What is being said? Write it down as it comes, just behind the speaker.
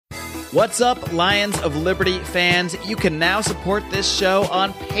What's up, Lions of Liberty fans? You can now support this show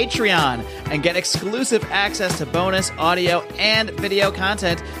on Patreon and get exclusive access to bonus audio and video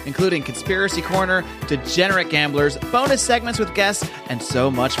content, including Conspiracy Corner, Degenerate Gamblers, bonus segments with guests, and so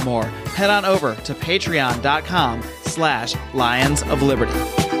much more. Head on over to patreon.com/Lions of Liberty.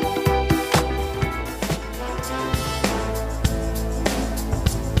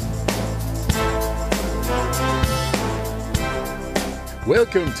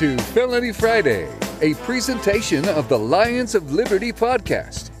 Welcome to Felony Friday, a presentation of the Lions of Liberty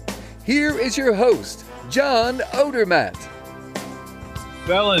podcast. Here is your host, John Odermatt.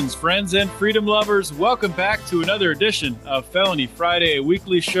 Felons, friends, and freedom lovers, welcome back to another edition of Felony Friday, a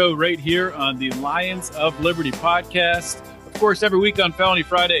weekly show right here on the Lions of Liberty podcast. Of course, every week on Felony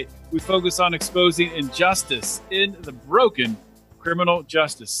Friday, we focus on exposing injustice in the broken criminal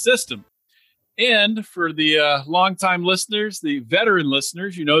justice system. And for the longtime listeners, the veteran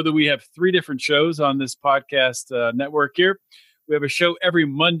listeners, you know that we have three different shows on this podcast network here. We have a show every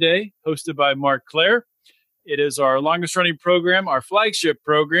Monday hosted by Mark Clare. It is our longest running program, our flagship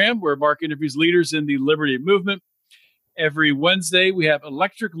program, where Mark interviews leaders in the liberty movement. Every Wednesday, we have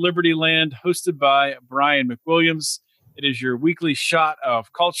Electric Liberty Land hosted by Brian McWilliams. It is your weekly shot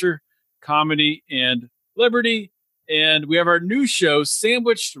of culture, comedy, and liberty. And we have our new show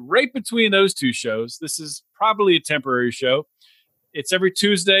sandwiched right between those two shows. This is probably a temporary show. It's every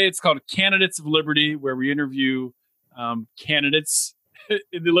Tuesday. It's called Candidates of Liberty, where we interview candidates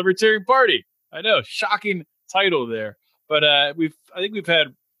in the Libertarian Party. I know, shocking title there. But I think we've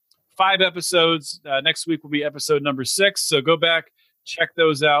had 5 episodes. Next week will be episode number 6. So go back, check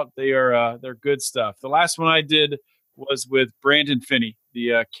those out. They're good stuff. The last one I did was with Brandon Finney,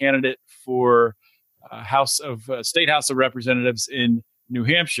 the candidate for State House of Representatives in New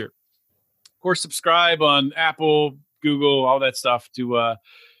Hampshire. Of course, subscribe on Apple, Google, all that stuff to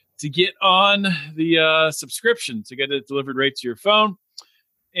get on the subscription to get it delivered right to your phone.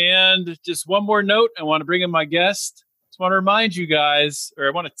 And just one more note, I want to bring in my guest. Just want to remind you guys, or I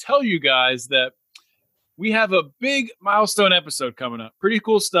want to tell you guys that we have a big milestone episode coming up. Pretty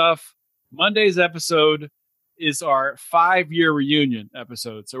cool stuff. Monday's episode is our 5-year reunion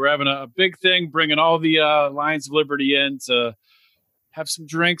episode. So we're having a big thing, bringing all the Lions of Liberty in to have some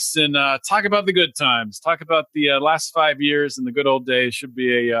drinks and talk about the good times, talk about the last 5 years and the good old days. Should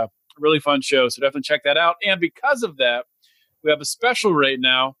be a really fun show. So definitely check that out. And because of that, we have a special right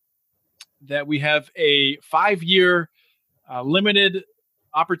now that we have a 5-year limited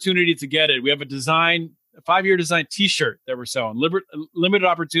opportunity to get it. We have a 5-year design t-shirt that we're selling. Limited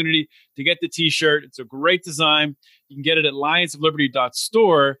opportunity to get the t-shirt. It's a great design. You can get it at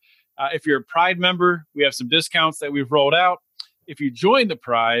lionsofliberty.store. If you're a Pride member, we have some discounts that we've rolled out. If you join the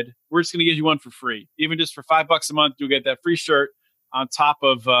Pride, we're just going to give you one for free. Even just for $5 a month, you'll get that free shirt on top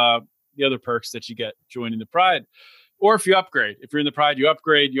of the other perks that you get joining the Pride. Or if you upgrade, if you're in the Pride, you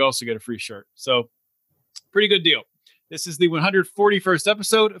upgrade, you also get a free shirt. So pretty good deal. This is the 141st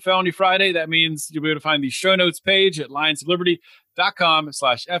episode of Felony Friday. That means you'll be able to find the show notes page at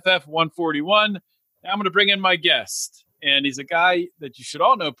lionsofliberty.com/FF141. Now I'm going to bring in my guest, and he's a guy that you should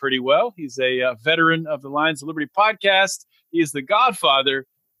all know pretty well. He's a veteran of the Lions of Liberty podcast. He is the godfather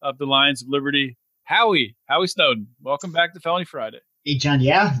of the Lions of Liberty, Howie Snowden. Welcome back to Felony Friday. Hey, John.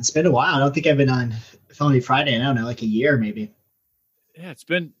 Yeah, it's been a while. I don't think I've been on Felony Friday in, I don't know, like a year maybe. Yeah, it's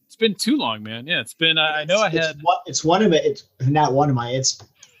been too long, man. Yeah, it's been. I guess it's one of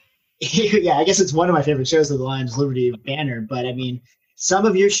my favorite shows of the Lions of Liberty banner. But I mean, some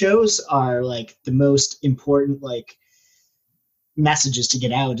of your shows are like the most important like messages to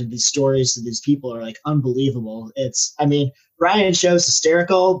get out, and these stories of these people are like unbelievable. Brian's show's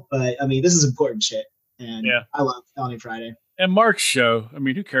hysterical, but I mean, this is important shit, and yeah, I love Felony Friday and Mark's show. I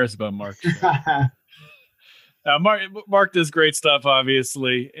mean, who cares about Mark? Mark does great stuff,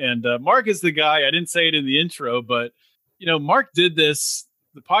 obviously. And Mark is the guy, I didn't say it in the intro, but, Mark did the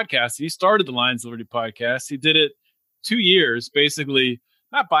podcast. He started the Lions of Liberty podcast. He did it 2 years, basically,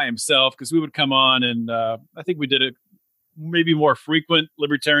 not by himself, because we would come on and I think we did it maybe more frequent,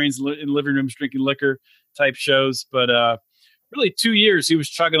 libertarians in living rooms drinking liquor type shows. But really 2 years he was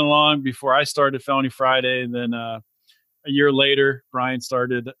chugging along before I started Felony Friday. And then a year later, Brian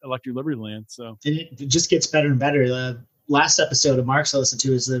started Electric Liberty Land. So it just gets better and better. The last episode of Mark's I listened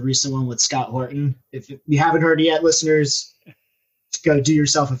to is the recent one with Scott Horton. If you haven't heard it yet, listeners, go do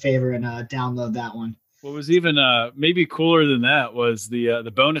yourself a favor and download that one. What was even maybe cooler than that was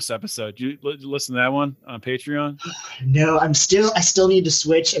the bonus episode. Did you listen to that one on Patreon? No, I still need to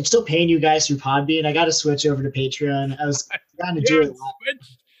switch. I'm still paying you guys through Podbean. I got to switch over to Patreon. I was going to do it.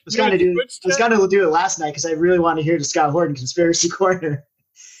 I was going to do it last night because I really want to hear the Scott Horton Conspiracy Corner.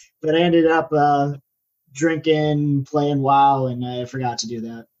 But I ended up drinking, playing WoW, and I forgot to do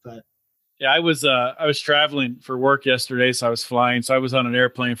that. But yeah, I was traveling for work yesterday, so I was flying. So I was on an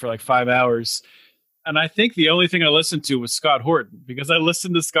airplane for like 5 hours. And I think the only thing I listened to was Scott Horton, because I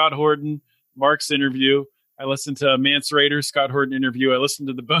listened to Scott Horton, Mark's interview. I listened to Mance Raider, Scott Horton interview. I listened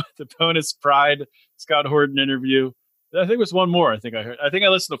to the Bonus Pride, Scott Horton interview. I think it was one more. I think I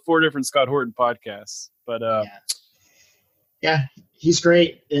listened to 4 different Scott Horton podcasts. But yeah, he's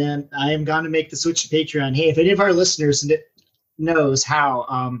great. And I am going to make the switch to Patreon. Hey, if any of our listeners knows how,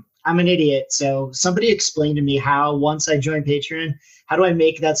 I'm an idiot. So somebody explain to me how, once I join Patreon, how do I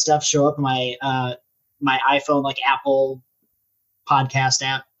make that stuff show up in my iPhone, like Apple podcast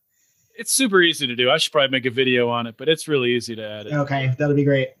app? It's super easy to do. I should probably make a video on it, but it's really easy to add it. Okay, that'll be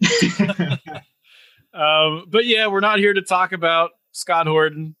great. But yeah, we're not here to talk about Scott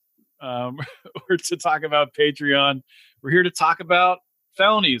Horton or to talk about Patreon. We're here to talk about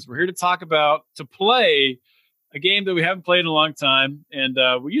felonies. We're here to play a game that we haven't played in a long time. And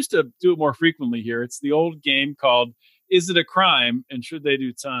we used to do it more frequently here. It's the old game called Is It a Crime and Should They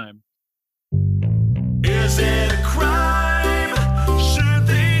Do Time? Is it a crime? Should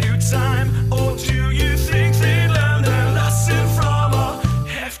they do time? Or do you think they learned their lesson from a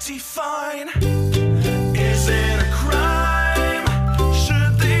hefty fine? Is it a crime?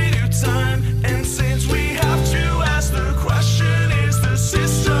 Should they do time? And since we have to ask the question, is the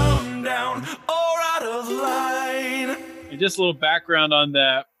system down or out of line? And just a little background on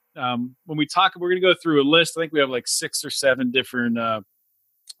that. When we talk, we're going to go through a list. I think we have like 6 or 7 different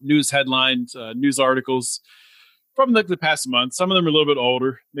news headlines, news articles from the past month. Some of them are a little bit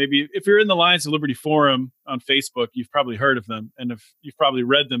older. Maybe if you're in the Lions of Liberty forum on Facebook, you've probably heard of them. And if you've probably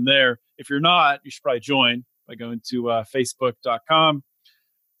read them there. If you're not, you should probably join by going to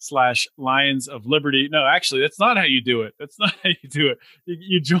facebook.com/Lions of Liberty. No, actually, that's not how you do it.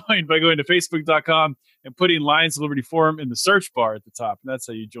 You join by going to facebook.com and putting Lions of Liberty forum in the search bar at the top. And that's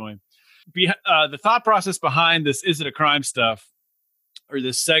how you join. The thought process behind this Is It a Crime stuff, or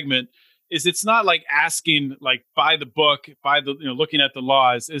this segment, is it's not like asking, like, by the book, looking at the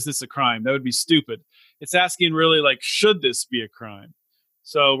laws, is this a crime? That would be stupid. It's asking really, like, should this be a crime?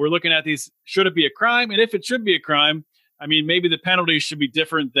 So we're looking at these, should it be a crime? And if it should be a crime, I mean, maybe the penalties should be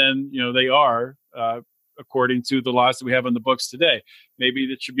different than, they are, according to the laws that we have in the books today. Maybe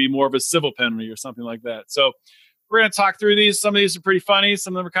it should be more of a civil penalty or something like that. So we're going to talk through these. Some of these are pretty funny.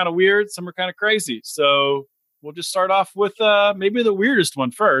 Some of them are kind of weird. Some are kind of crazy. So we'll just start off with maybe the weirdest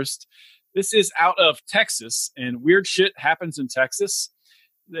one first. This is out of Texas, and weird shit happens in Texas.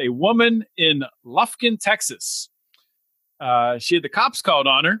 A woman in Lufkin, Texas. She had the cops called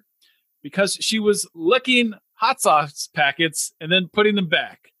on her because she was licking hot sauce packets and then putting them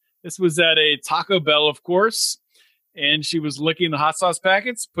back. This was at a Taco Bell, of course, and she was licking the hot sauce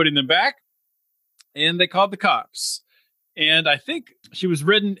packets, putting them back, and they called the cops. And I think she was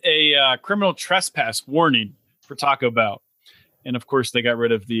written a criminal trespass warning for Taco Bell. And of course, they got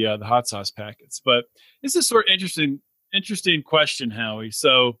rid of the hot sauce packets. But this is sort of interesting question, Howie.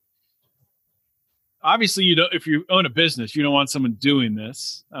 So obviously, if you own a business, you don't want someone doing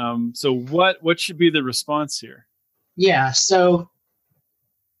this. So what should be the response here? Yeah, so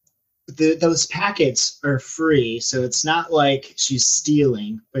those packets are free, so it's not like she's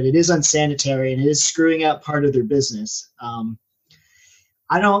stealing, but it is unsanitary and it is screwing up part of their business.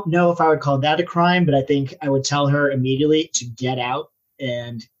 I don't know if I would call that a crime, but I think I would tell her immediately to get out.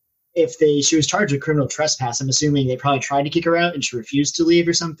 And if she was charged with criminal trespass, I'm assuming they probably tried to kick her out and she refused to leave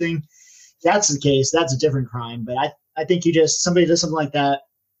or something. If that's the case, that's a different crime. But I think somebody does something like that,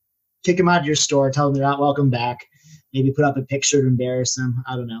 kick them out of your store, tell them they're not welcome back, maybe put up a picture to embarrass them.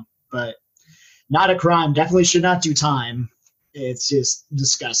 I don't know. But not a crime. Definitely should not do time. It's just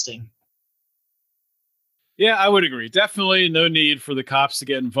disgusting. Yeah, I would agree. Definitely no need for the cops to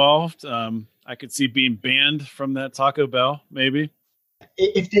get involved. I could see being banned from that Taco Bell, maybe.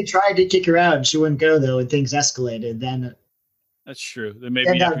 If they tried to kick her out and she wouldn't go, though, and things escalated, then that's true. Then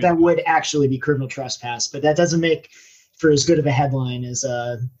maybe that would actually be criminal trespass. But that doesn't make for as good of a headline as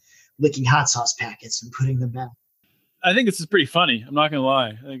licking hot sauce packets and putting them back. I think this is pretty funny. I'm not going to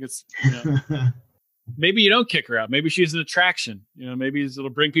lie. I think it's maybe you don't kick her out. Maybe she's an attraction. Maybe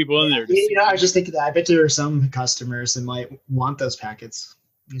it'll bring people in there. I was just thinking that. I bet there are some customers that might want those packets.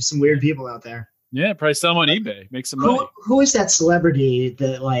 There's some weird people out there. Yeah, probably sell them on eBay. Make some money. Who is that celebrity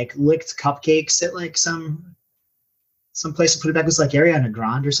that licked cupcakes at some place to put it back? It was like Ariana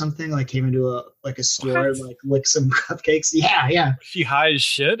Grande or something. Came into a store and licked some cupcakes. Yeah. She high as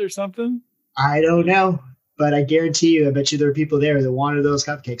shit or something. I don't know. But I guarantee you, I bet you there are people there that wanted those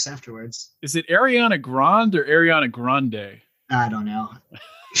cupcakes afterwards. Is it Ariana Grande or Ariana Grande? I don't know.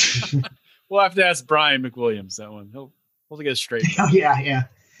 We'll have to ask Brian McWilliams that one. We'll get it straight. Oh, yeah.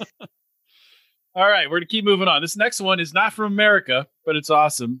 All right, we're going to keep moving on. This next one is not from America, but it's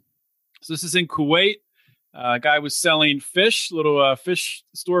awesome. So this is in Kuwait. A guy was selling fish, little fish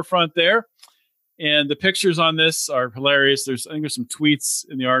storefront there. And the pictures on this are hilarious. I think there's some tweets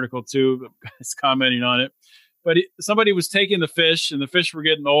in the article too, guys commenting on it. But somebody was taking the fish, and the fish were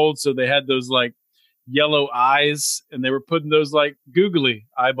getting old, so they had those like yellow eyes, and they were putting those like googly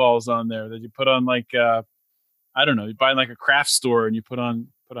eyeballs on there that you put on like I don't know, you buy in like a craft store and you put on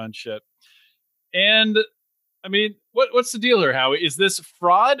shit. And I mean, what's the deal here, Howie? Is this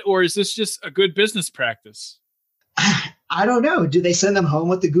fraud or is this just a good business practice? I don't know. Do they send them home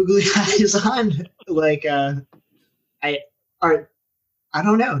with the googly eyes on? Like, I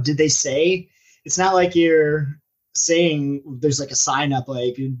don't know. Did they say? It's not like you're saying there's like a sign up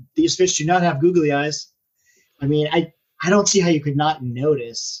like these fish do not have googly eyes. I mean, I don't see how you could not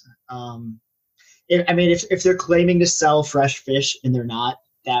notice. If they're claiming to sell fresh fish and they're not,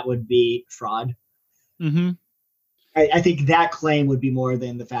 that would be fraud. Mm-hmm. I think that claim would be more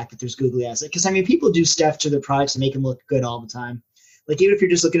than the fact that there's googly eyes. Because I mean, people do stuff to their products to make them look good all the time. Like even if you're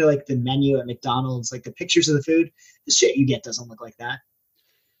just looking at like the menu at McDonald's, like the pictures of the food, the shit you get doesn't look like that.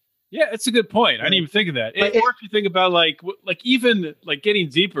 Yeah, it's a good point. I didn't even think of that. Or if you think about like even like getting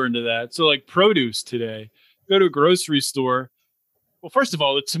deeper into that. So like produce today, go to a grocery store. Well, first of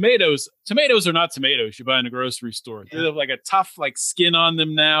all, the tomatoes are not tomatoes you buy in a grocery store. Yeah. They have like a tough like skin on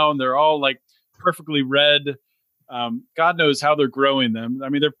them now, and they're all like perfectly red. God knows how they're growing them. I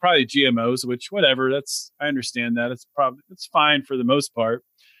mean, they're probably GMOs, which whatever. I understand that. It's fine for the most part.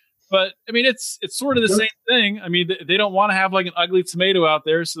 But I mean, it's sort of the same thing. I mean, they don't want to have like an ugly tomato out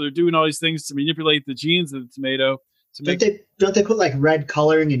there, so they're doing all these things to manipulate the genes of the tomato. Don't they put like red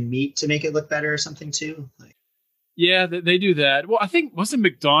coloring in meat to make it look better or something too? Like, yeah, they do that. Well, I think wasn't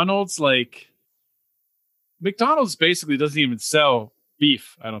McDonald's basically doesn't even sell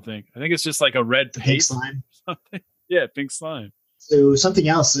beef. I don't think. I think it's just like a red paste. Pink slime. Something. Yeah, pink slime. So something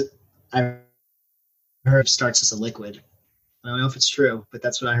else that I heard starts as a liquid. I don't know if it's true, but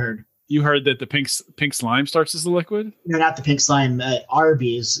that's what I heard. You heard that the pink slime starts as a liquid? No, not the pink slime.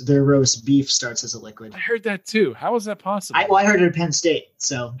 Arby's, their roast beef starts as a liquid. I heard that too. How is that possible? I heard it at Penn State.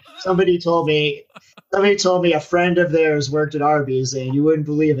 So somebody told me a friend of theirs worked at Arby's, and you wouldn't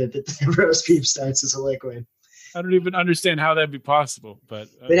believe it, that the roast beef starts as a liquid. I don't even understand how that'd be possible. But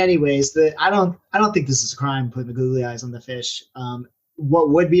anyways, I don't think this is a crime, putting the googly eyes on the fish. What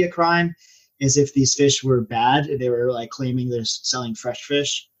would be a crime is if these fish were bad, they were like claiming they're selling fresh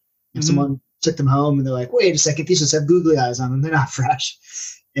fish, and someone took them home and they're like, wait a second, these just have googly eyes on them, they're not fresh,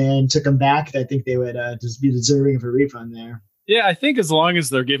 and took them back. I think they would just be deserving of a refund there. Yeah, I think as long as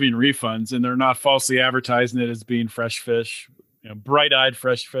they're giving refunds and they're not falsely advertising it as being fresh fish, bright-eyed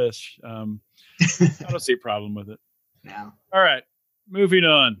fresh fish, I don't see a problem with it. No. All right, moving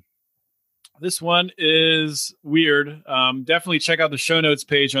on. This one is weird. Definitely check out the show notes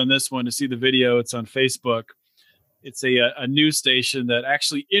page on this one to see the video. It's on Facebook. It's a news station that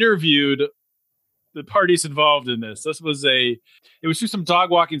actually interviewed the parties involved in this. It was through some dog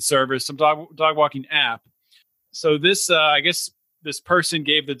walking service, some dog walking app. So this, I guess this person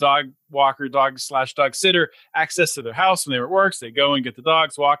gave the dog walker, dog sitter access to their house when they were at work. So they go and get the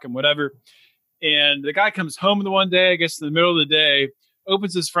dogs, walk them, whatever. And the guy comes home the one day, I guess in the middle of the day,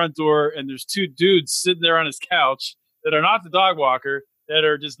 opens his front door, and there's two dudes sitting there on his couch that are not the dog walker, that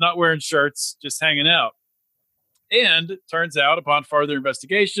are just not wearing shirts, just hanging out. And it turns out, upon further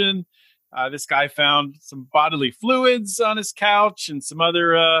investigation, this guy found some bodily fluids on his couch and some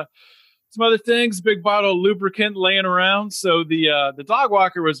other things, big bottle of lubricant laying around. So the dog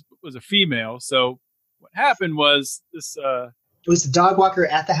walker was a female. So what happened was this. Was the dog walker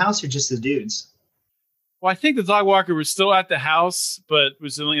at the house or just the dudes? Well, I think the dog walker was still at the house, but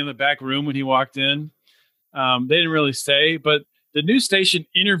was only in the back room when he walked in. They didn't really say, but the news station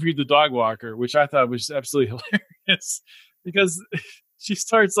interviewed the dog walker, which I thought was absolutely hilarious because she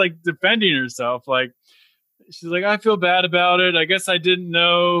starts like defending herself. Like she's like, I feel bad about it. I guess I didn't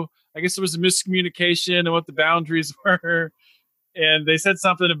know. I guess there was a miscommunication and what the boundaries were. And they said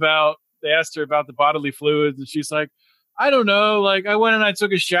something they asked her about the bodily fluids, and she's like, I don't know. Like I went and I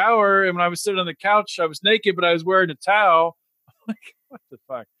took a shower, and when I was sitting on the couch, I was naked, but I was wearing a towel. I'm like, what the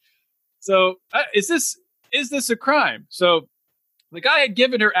fuck? So is this a crime? So the guy had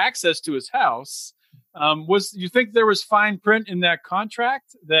given her access to his house. You think there was fine print in that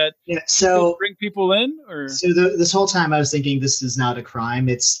contract that bring people in? Or so this whole time I was thinking this is not a crime.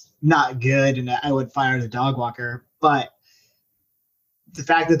 It's not good, and I would fire the dog walker. But the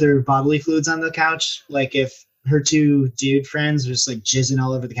fact that there are bodily fluids on the couch, like if her two dude friends were just like jizzing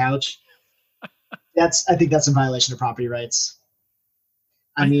all over the couch. I think that's in violation of property rights.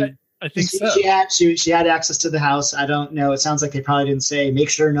 I mean, I think so. She had access to the house. I don't know. It sounds like they probably didn't say, make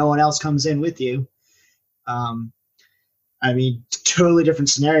sure no one else comes in with you. I mean, totally different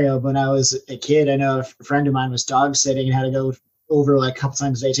scenario. When I was a kid, I know a friend of mine was dog sitting and had to go over like a couple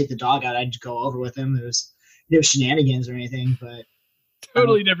times a day, take the dog out. I'd go over with him. There was no shenanigans or anything, but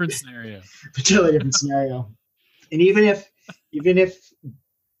totally different scenario. Totally different scenario. And even if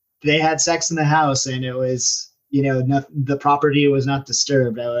they had sex in the house and it was, the property was not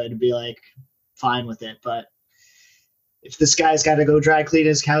disturbed, I would be like fine with it. But if this guy's got to go dry clean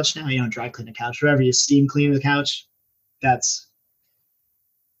his couch now, you don't dry clean the couch, whatever, you steam clean the couch. It's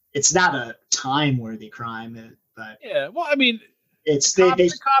not a time-worthy crime, but yeah. Well, I mean,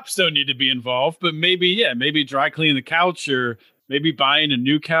 the cops don't need to be involved, but maybe dry clean the couch, or maybe buying a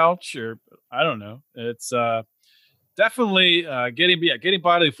new couch, or I don't know. It's definitely getting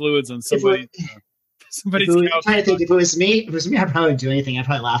bodily fluids on somebody's couch. If it was me, I'd probably do anything. I'd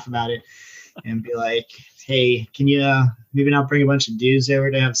probably laugh about it and be like, "Hey, can you maybe not bring a bunch of dudes over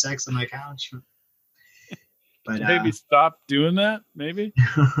to have sex on my couch?" But maybe stop doing that. Maybe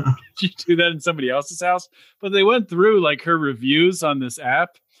you do that in somebody else's house. But they went through like her reviews on this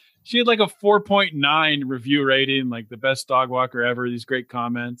app. She had like a 4.9 review rating, like the best dog walker ever. These great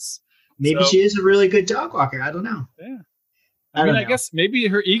comments. Maybe she is a really good dog walker. I don't know. Yeah. I guess maybe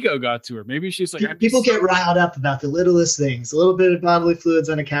her ego got to her. Maybe she's like, people get riled up about the littlest things. A little bit of bodily fluids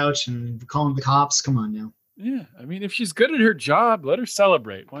on a couch and calling the cops. Come on now. Yeah. I mean, if she's good at her job, let her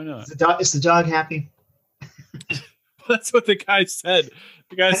celebrate. Why not? Is the dog happy? That's what the guy said.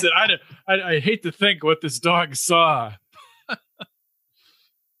 The guy said, I hate to think what this dog saw.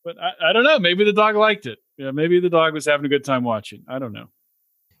 But I don't know. Maybe the dog liked it. Yeah, maybe the dog was having a good time watching. I don't know.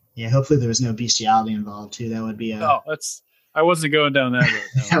 Yeah, hopefully there was no bestiality involved too. That would be I wasn't going down that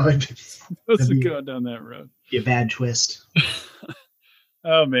road. No. Going down that road. Be a bad twist.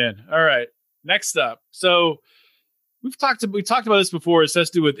 Oh man. All right. Next up. So we talked about this before. It has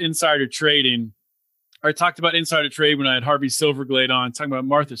to do with insider trading. I talked about insider trade when I had Harvey Silverglade on, talking about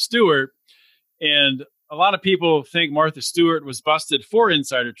Martha Stewart. And a lot of people think Martha Stewart was busted for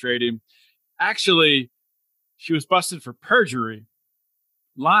insider trading. Actually, she was busted for perjury,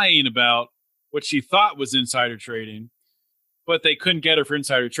 lying about what she thought was insider trading, but they couldn't get her for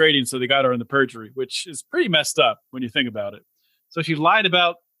insider trading, so they got her on the perjury, which is pretty messed up when you think about it. So she lied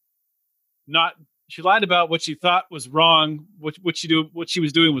about what she thought was wrong, what she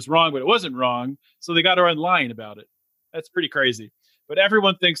was doing was wrong, but it wasn't wrong. So they got her on lying about it. That's pretty crazy. But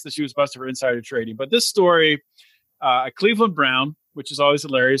everyone thinks that she was busted for insider trading. But this story, a Cleveland Brown, which is always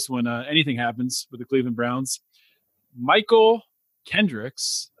hilarious when anything happens with the Cleveland Browns, Mychal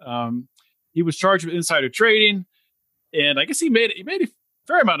Kendricks, he was charged with insider trading, and I guess he made a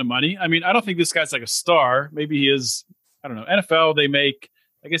fair amount of money. I mean, I don't think this guy's like a star. Maybe he is. I don't know. NFL, they make,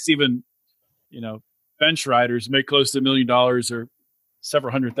 I guess even, bench riders make close to $1 million or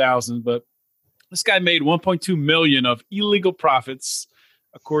several $100,000. But this guy made $1.2 million of illegal profits,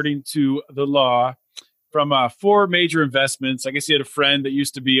 according to the law, from 4 major investments. I guess he had a friend that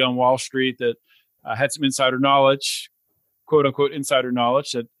used to be on Wall Street that had some insider knowledge, quote unquote insider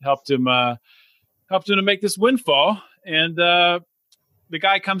knowledge, that helped him to make this windfall. And the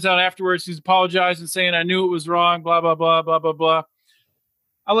guy comes out afterwards. He's apologizing, saying, "I knew it was wrong, blah, blah, blah, blah, blah, blah."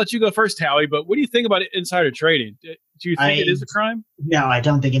 I'll let you go first, Howie, but what do you think about insider trading? Do you think it is a crime? No, I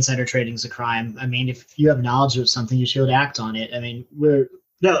don't think insider trading is a crime. I mean, if you have knowledge of something, you should act on it. I mean,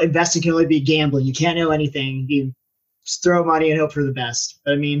 investing can only be gambling. You can't know anything. You just throw money and hope for the best.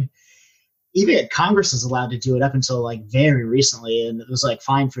 But I mean, even Congress is allowed to do it up until like very recently, and it was like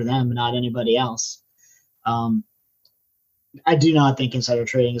fine for them, but not anybody else. I do not think insider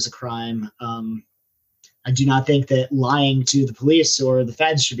trading is a crime. I do not think that lying to the police or the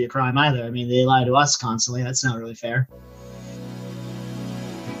feds should be a crime either. I mean, they lie to us constantly. That's not really fair.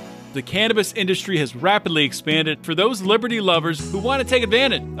 The cannabis industry has rapidly expanded. For those liberty lovers who want to take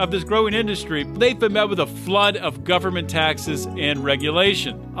advantage of this growing industry, they've been met with a flood of government taxes and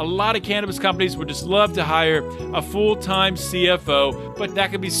regulation. A lot of cannabis companies would just love to hire a full-time CFO, but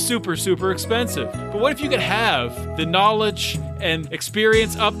that could be super, super expensive. But what if you could have the knowledge and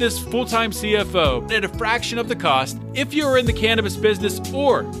experience of this full-time CFO at a fraction of the cost? If you're in the cannabis business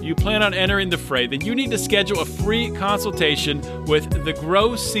or you plan on entering the fray, then you need to schedule a free consultation with the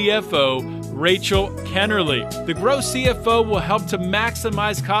Grow CFO, Rachel Kennerly. The Grow CFO will help to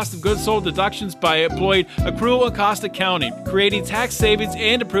maximize cost of goods sold deductions by employing accrual and cost accounting, creating tax savings,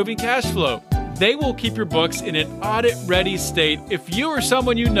 and improving cash flow. They will keep your books in an audit-ready state. If you or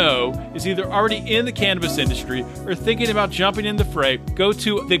someone you know is either already in the cannabis industry or thinking about jumping in the fray, go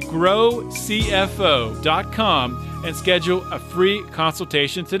to thegrowcfo.com and schedule a free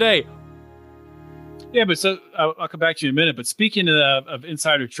consultation today. Yeah, but so I'll come back to you in a minute. But speaking of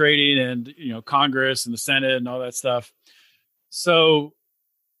insider trading and Congress and the Senate and all that stuff, so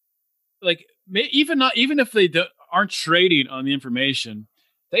like even if they aren't trading on the information,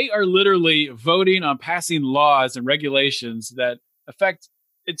 they are literally voting on passing laws and regulations that affect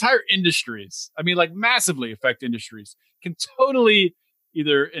entire industries. I mean, like massively affect industries, can totally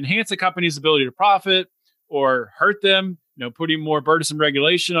either enhance a company's ability to profit or hurt them, putting more burdensome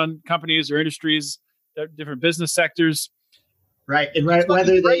regulation on companies or industries, different business sectors. Right. And whether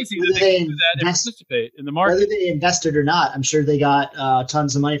they participate in the market. Whether they invested or not, I'm sure they got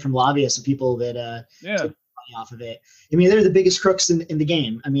tons of money from lobbyists and people that took money off of it. I mean, they're the biggest crooks in the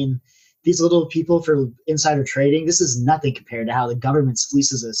game. I mean, these little people for insider trading, this is nothing compared to how the government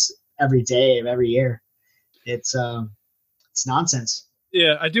fleeces us every day of every year. It's nonsense.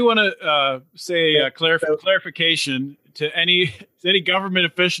 Yeah, I do want to say clarification to any government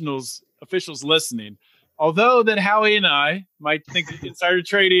officials listening. Although that Howie and I might think that insider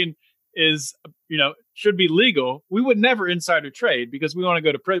trading is, should be legal, we would never insider trade because we want to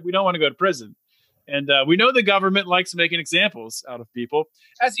go to we don't want to go to prison. And we know the government likes making examples out of people.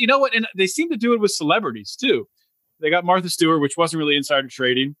 As you know what, and they seem to do it with celebrities too. They got Martha Stewart, which wasn't really insider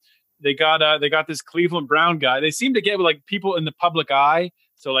trading. They got this Cleveland Brown guy. They seem to get like people in the public eye.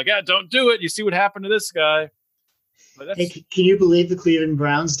 So like, don't do it. You see what happened to this guy. Hey, can you believe the Cleveland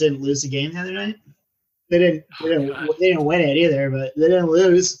Browns didn't lose the game the other night? They didn't win it either, but they didn't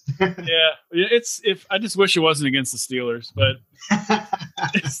lose. Yeah, I just wish it wasn't against the Steelers, but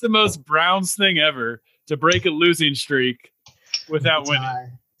it's the most Browns thing ever to break a losing streak without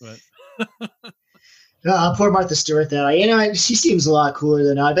winning. But poor Martha Stewart, though. She seems a lot cooler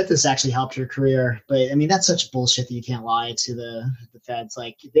than I bet this actually helped her career. But I mean, that's such bullshit that you can't lie to the feds.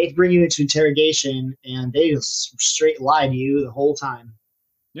 Like they bring you into interrogation and they just straight lie to you the whole time.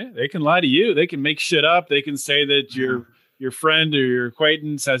 Yeah, they can lie to you. They can make shit up. They can say that your friend or your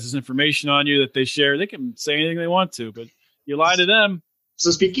acquaintance has this information on you that they share. They can say anything they want to, but you lie to them. So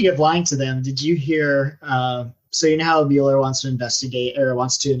speaking of lying to them, did you hear? So you know how Mueller wants to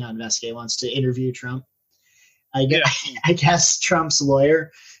interview Trump. I guess Trump's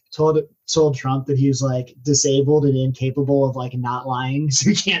lawyer told Trump that he was like disabled and incapable of like not lying, so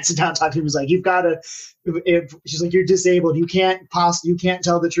he can't sit down and talk to him. He's like, you've got to. She's like, you're disabled. You can't tell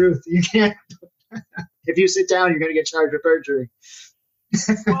the truth. You can't. If you sit down, you're going to get charged with perjury.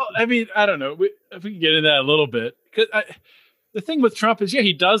 Well, I mean, I don't know if we can get into that a little bit. Because the thing with Trump is,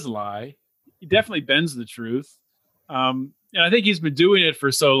 he does lie. He definitely bends the truth. And I think he's been doing it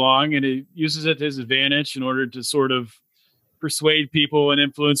for so long, and he uses it to his advantage in order to sort of persuade people and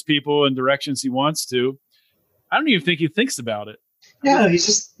influence people in directions he wants to. I don't even think he thinks about it. No, he's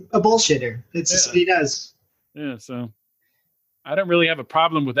just a bullshitter. It's just what he does. Yeah, so I don't really have a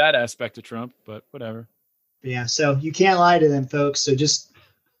problem with that aspect of Trump, but whatever. Yeah, so you can't lie to them, folks. So just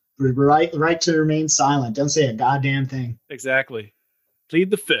right to remain silent. Don't say a goddamn thing. Exactly.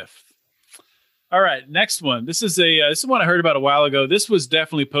 Plead the fifth. All right, next one. This is one I heard about a while ago. This was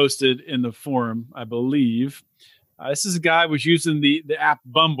definitely posted in the forum, I believe. This is a guy who was using the app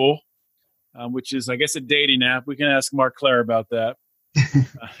Bumble, which is, I guess, a dating app. We can ask Mark Claire about that.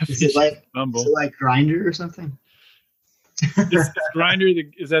 Is it like Bumble? Is it like Grindr or something? Is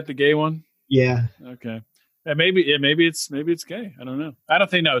Grindr? Is that the gay one? Yeah. Okay. Maybe it's gay. I don't know. I don't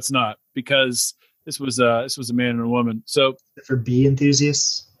think it's not, because this was a man and a woman. So for bee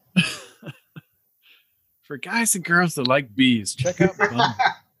enthusiasts. For guys and girls that like bees, check out Bumble.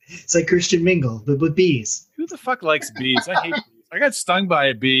 It's like Christian Mingle, but with bees. Who the fuck likes bees? I hate bees. I got stung by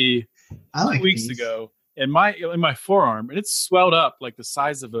a bee 2 weeks ago in my forearm, and it swelled up like the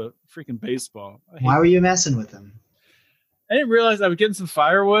size of a freaking baseball. Why were you messing with them? I didn't realize I was getting some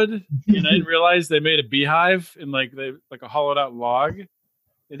firewood, and I didn't realize they made a beehive in like a hollowed out log.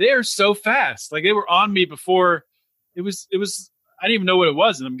 And they are so fast. Like they were on me before it was. I didn't even know what it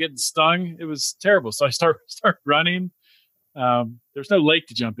was, and I'm getting stung. It was terrible. So I start running. There's no lake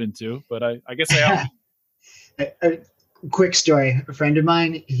to jump into, but I guess I. A quick story. A friend of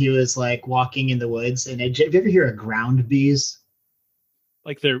mine, he was like walking in the woods, and have you ever hear of ground bees?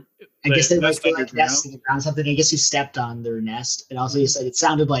 Like I guess they like nest in the ground something. I guess he stepped on their nest, and also he said it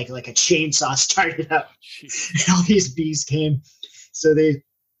sounded like a chainsaw started up, and all these bees came. So they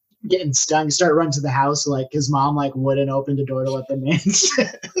getting stung, start running to the house. Like his mom wouldn't open the door to let them in.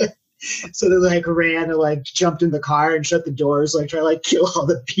 So they like ran and like jumped in the car and shut the doors, like try to like kill all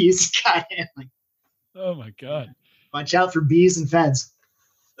the bees. Got in. Like, Oh my God. watch out for bees and feds.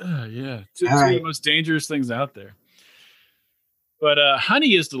 Yeah. Two All of right. the most dangerous things out there. But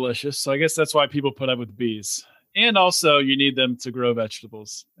honey is delicious. So I guess that's why people put up with bees. And also you need them to grow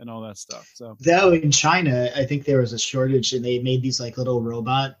vegetables and all that stuff. So Though in China, I think there was a shortage and they made these like little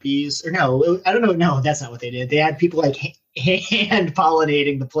robot bees. Or no, I don't know. No, that's not what they did. They had people like hand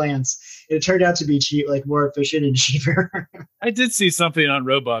pollinating the plants. It turned out to be cheap, like more efficient and cheaper. I did see something on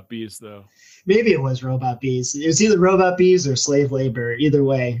robot bees though. Maybe it was robot bees. It was either robot bees or slave labor. Either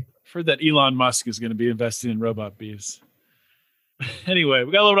way. I've heard that Elon Musk is going to be investing in robot bees. Anyway,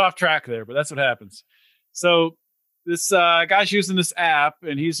 we got a little off track there, but that's what happens. So this guy's using this app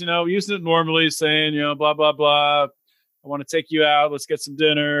and he's, using it normally saying, blah, blah, blah. I want to take you out. Let's get some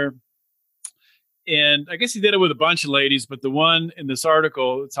dinner. And I guess he did it with a bunch of ladies, but the one in this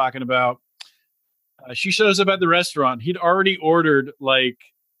article talking about, she shows up at the restaurant. He'd already ordered like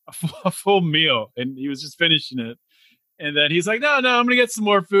a full meal and he was just finishing it. And then he's like, no, I'm going to get some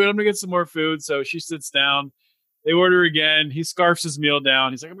more food. So she sits down. They order again. He scarfs his meal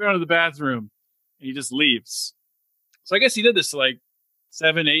down. He's like, I'm going to the bathroom. And he just leaves. So I guess he did this to like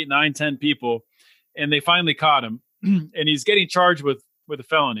 7, 8, 9, 10 people. And they finally caught him. And he's getting charged with a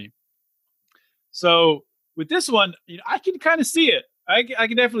felony. So with this one, I can kind of see it. I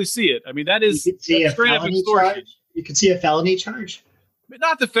can definitely see it. I mean, that's straight up extortion. You can see a felony charge. But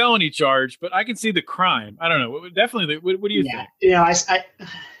not the felony charge, but I can see the crime. I don't know. Definitely. What do you think?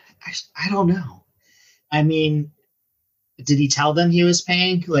 I don't know. I mean, did he tell them he was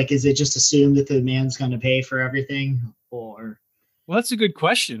paying? Like, is it just assumed that the man's going to pay for everything? Or, well, that's a good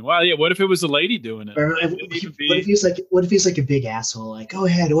question. Wow, yeah. What if it was a lady doing it? What if he's like a big asshole? Like, go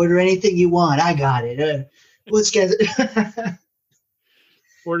ahead, order anything you want. I got it. Let's get it.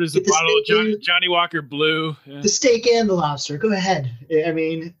 Orders a bottle of Johnny Walker Blue. Yeah. The steak and the lobster. Go ahead. I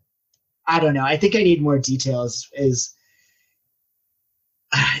mean, I don't know. I think I need more details. It's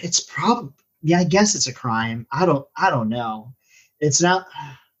probably. Yeah, I guess it's a crime. I don't know. It's not.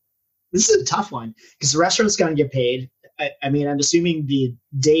 This is a tough one because the restaurant's going to get paid. I mean, I'm assuming the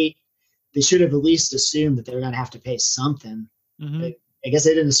date. They should have at least assumed that they're going to have to pay something. Mm-hmm. I guess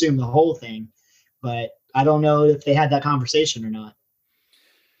they didn't assume the whole thing, but I don't know if they had that conversation or not.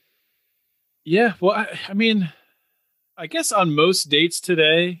 Yeah, well, I mean, I guess on most dates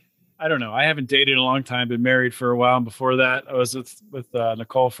today, I don't know. I haven't dated in a long time, been married for a while. And before that, I was with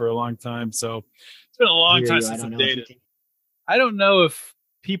Nicole for a long time. So it's been a long time since I've dated. I don't know if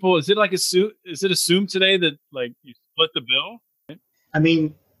people, is it assumed today that like you split the bill? I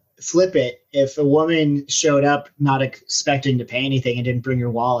mean, flip it. If a woman showed up not expecting to pay anything and didn't bring your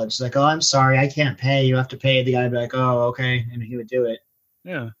wallet, she's like, oh, I'm sorry, I can't pay. You have to pay. The guy would be like, oh, okay. And he would do it.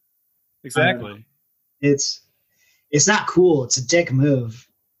 Yeah, exactly. It's not cool. It's a dick move.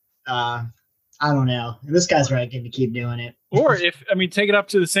 I don't know. And this guy's right to keep doing it. Or take it up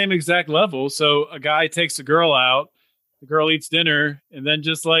to the same exact level. So a guy takes a girl out, the girl eats dinner, and then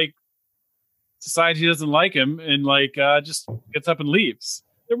just like decides he doesn't like him and like just gets up and leaves.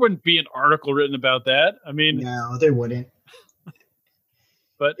 There wouldn't be an article written about that. I mean, no, there wouldn't.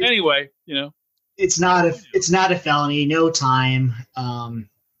 But anyway, it's not a felony. No time.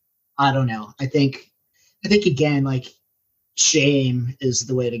 I don't know. I think again, like, shame is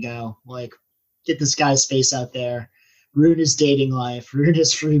the way to go. Like, get this guy's face out there, ruin his dating life, ruin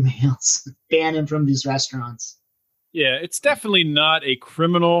his free meals, ban him from these restaurants. Yeah, it's definitely not a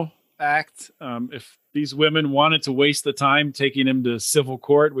criminal act. If these women wanted to waste the time taking him to civil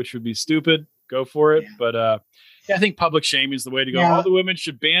court, which would be stupid, go for it. Yeah. But I think public shaming is the way to go. Yeah. All the women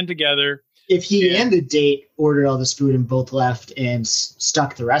should band together. If he and the date ordered all this food and both left and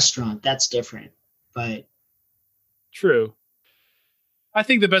stuck the restaurant, that's different. But true. I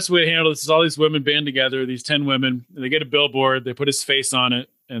think the best way to handle this is all these women band together, these 10 women, and they get a billboard, they put his face on it,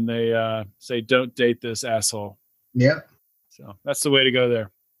 and they say, don't date this asshole. Yeah. So that's the way to go there.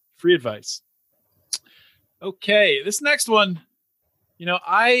 Free advice. Okay. This next one,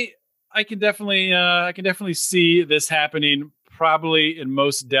 I can definitely see this happening probably in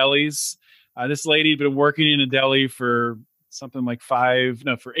most delis. This lady had been working in a deli for something like 8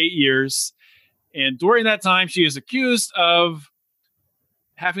 years. And during that time, she is accused of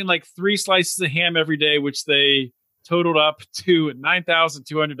having like 3 slices of ham every day, which they totaled up to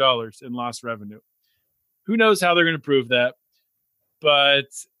 $9,200 in lost revenue. Who knows how they're going to prove that? But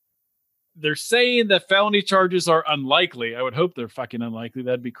they're saying that felony charges are unlikely. I would hope they're fucking unlikely.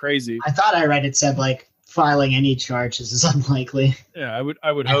 That'd be crazy. I thought I read it said like filing any charges is unlikely. Yeah,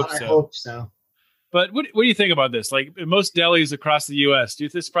 I would hope so. I hope so. But what do you think about this? Like in most delis across the U.S., do you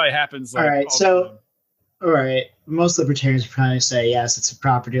think this probably happens? Like, all right. So, all right. Most libertarians would probably say, yes, it's a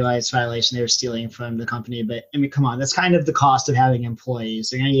property rights violation. They were stealing from the company. But I mean, come on, that's kind of the cost of having employees.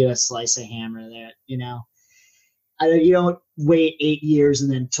 They're going to get a slice of hammer there, you know? You don't wait 8 years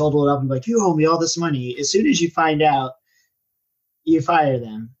and then total it up and be like, you owe me all this money. As soon as you find out, you fire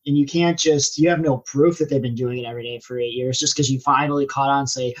them. And you can't just, you have no proof that they've been doing it every day for 8 years just because you finally caught on and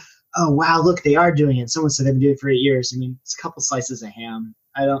say, oh, wow, look, they are doing it. Someone said they've been doing it for 8 years. I mean, it's a couple slices of ham.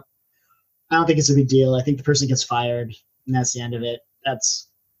 I don't think it's a big deal. I think the person gets fired and that's the end of it.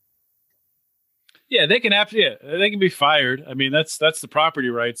 Yeah, they can be fired. I mean, that's the property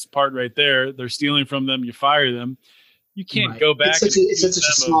rights part right there. They're stealing from them. You fire them. You can't go back. It's such a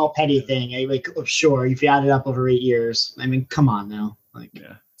small, petty thing. Like, sure, if you add it up over 8 years, I mean, come on now. Like,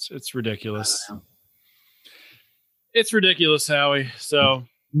 yeah, it's ridiculous. It's ridiculous, Howie. So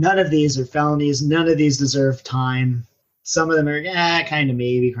none of these are felonies. None of these deserve time. Some of them are kind of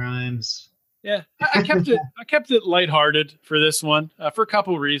maybe crimes. Yeah, I kept it lighthearted for this one for a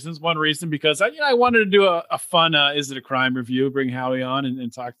couple of reasons. One reason because I wanted to do a fun Is It a Crime review, bring Howie on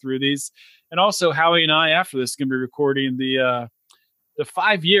and talk through these. And also Howie and I after this going to be recording the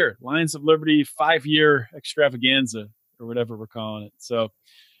 5-year Lions of Liberty 5-year extravaganza or whatever we're calling it. So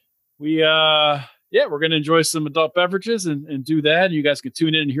we're going to enjoy some adult beverages and do that. You guys can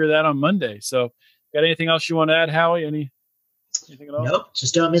tune in and hear that on Monday. So got anything else you want to add, Howie? Anything at all? Nope.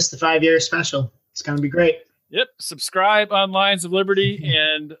 Just don't miss the 5-year special. It's going to be great. Yep. Subscribe on Lions of Liberty.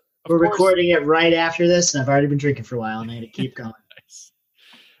 And we're recording it right after this, and I've already been drinking for a while, and I had to keep going. Nice.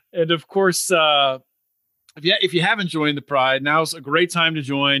 And of course, if you haven't joined the Pride, now's a great time to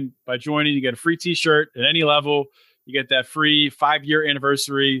join. By joining, you get a free T-shirt at any level. You get that free 5-year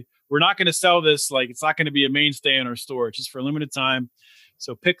anniversary. We're not going to sell this. Like, it's not going to be a mainstay in our store. It's just for a limited time.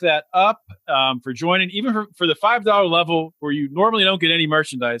 So pick that up for joining. Even for the $5 level where you normally don't get any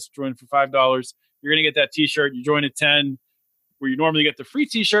merchandise, join for $5. You're going to get that T-shirt. You join at 10 where you normally get the free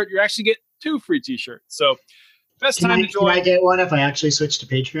T-shirt. You actually get 2 free T-shirts. So best time to join. Can I get one if I actually switch to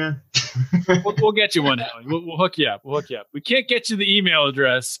Patreon? We'll get you one, Howie. We'll hook you up. We can't get you the email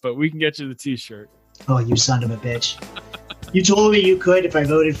address, but we can get you the T-shirt. Oh, you son of a bitch. You told me you could if I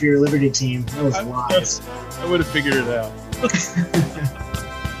voted for your Liberty team. That was lies. I would have figured it out.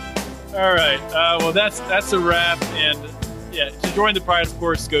 All right. Well, that's a wrap. And yeah, to join the Pride, of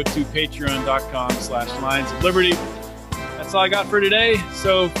course, go to patreon.com/Lions of Liberty. That's all I got for today.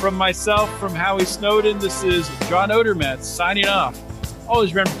 So from myself, from Howie Snowden, this is John Odermatt signing off.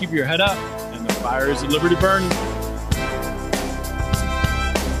 Always remember to keep your head up and the fires of liberty burning.